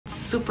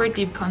super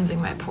deep cleansing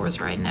my pores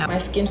right now. My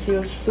skin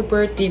feels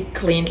super deep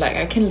cleaned. Like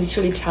I can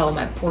literally tell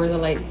my pores are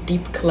like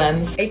deep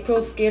cleansed.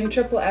 APRILSKIN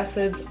Triple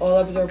Acids All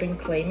Absorbing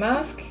Clay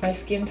Mask. My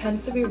skin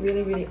tends to be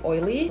really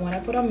oily. When I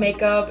put on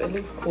makeup, it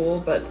looks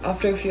cool, but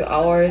after a few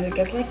hours, it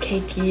gets like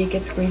cakey, it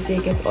gets greasy,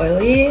 it gets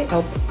oily.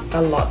 Helped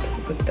a lot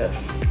with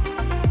this.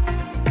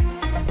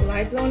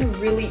 Glides on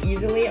really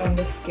easily on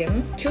the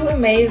skin. Two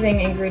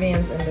amazing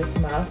ingredients in this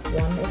mask.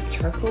 One is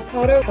charcoal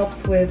powder,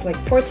 helps with like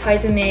pore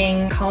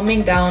tightening,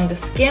 calming down the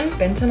skin.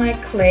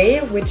 Bentonite clay,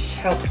 which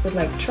helps with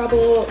like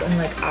trouble and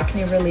like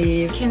acne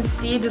relief. You can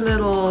see the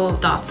little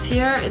dots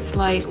here. It's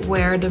like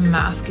where the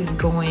mask is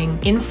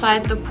going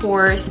inside the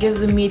pores.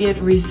 Gives immediate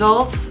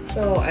results.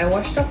 So I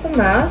washed off the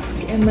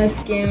mask and my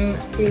skin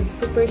feels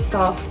super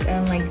soft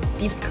and like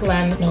deep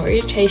cleansed. No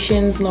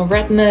irritations, no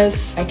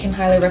redness. I can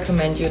highly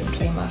recommend you the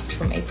clay mask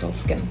from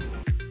APRILSKIN.